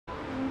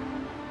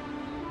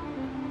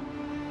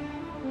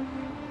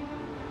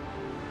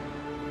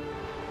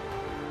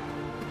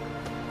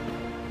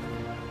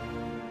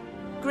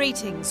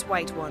Greetings,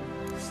 White One.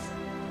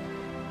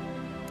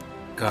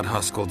 Got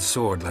Huskuld's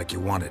sword like you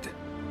wanted.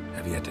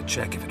 Have yet to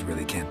check if it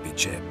really can't be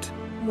chipped.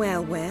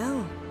 Well,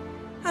 well.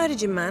 How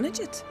did you manage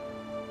it?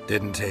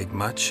 Didn't take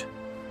much.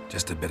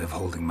 Just a bit of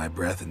holding my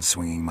breath and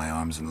swinging my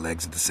arms and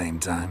legs at the same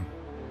time.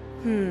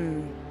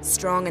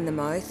 Strong in the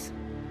mouth.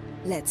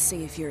 Let's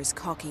see if you're as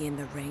cocky in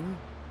the ring.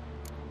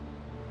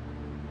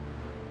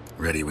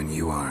 Ready when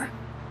you are.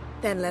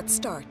 Then let's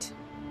start.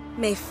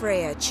 May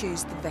Freya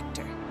choose the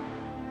victor.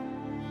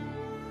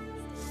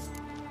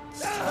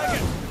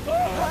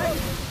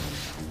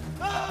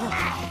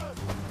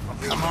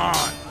 Come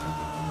on!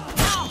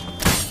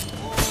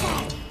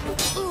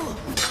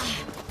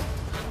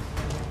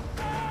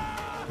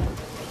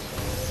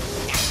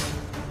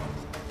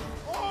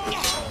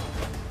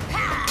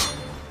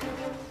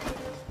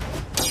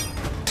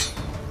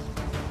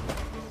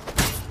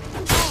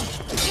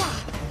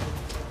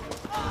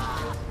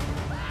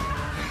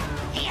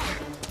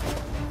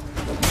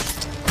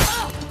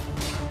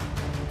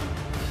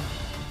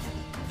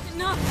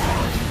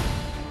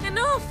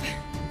 Enough!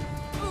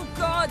 Oh,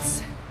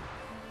 gods!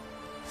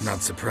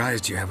 Not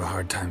surprised you have a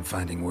hard time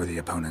finding worthy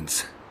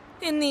opponents.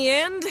 In the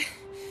end,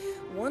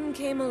 one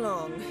came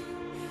along.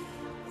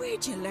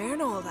 Where'd you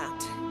learn all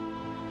that?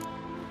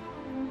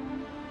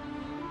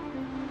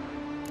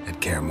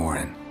 At Kaer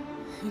Morhen.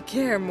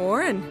 Kaer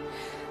Morhen?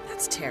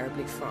 That's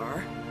terribly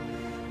far.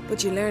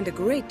 But you learned a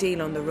great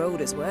deal on the road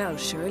as well,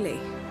 surely.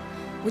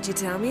 Would you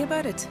tell me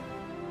about it?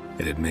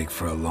 It'd make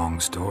for a long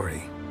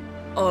story.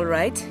 All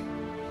right.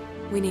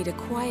 We need a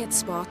quiet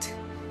spot,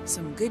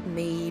 some good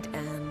mead,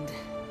 and...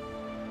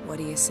 what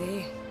do you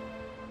say?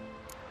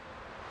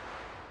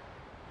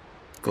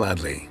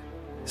 Gladly.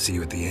 See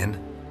you at the inn?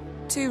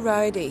 Too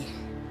rowdy.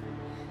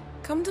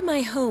 Come to my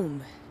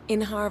home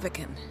in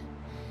Harviken.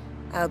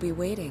 I'll be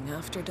waiting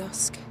after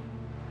dusk.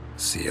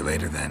 See you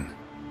later then.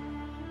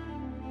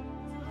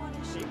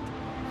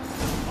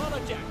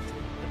 Apologize.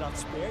 Did not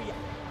spare you.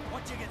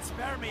 What you can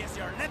spare me is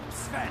your lips,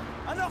 Sven.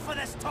 Enough of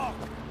this talk.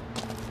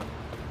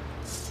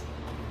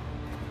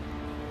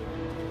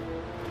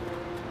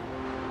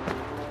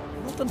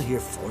 Nothing here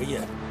for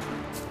you.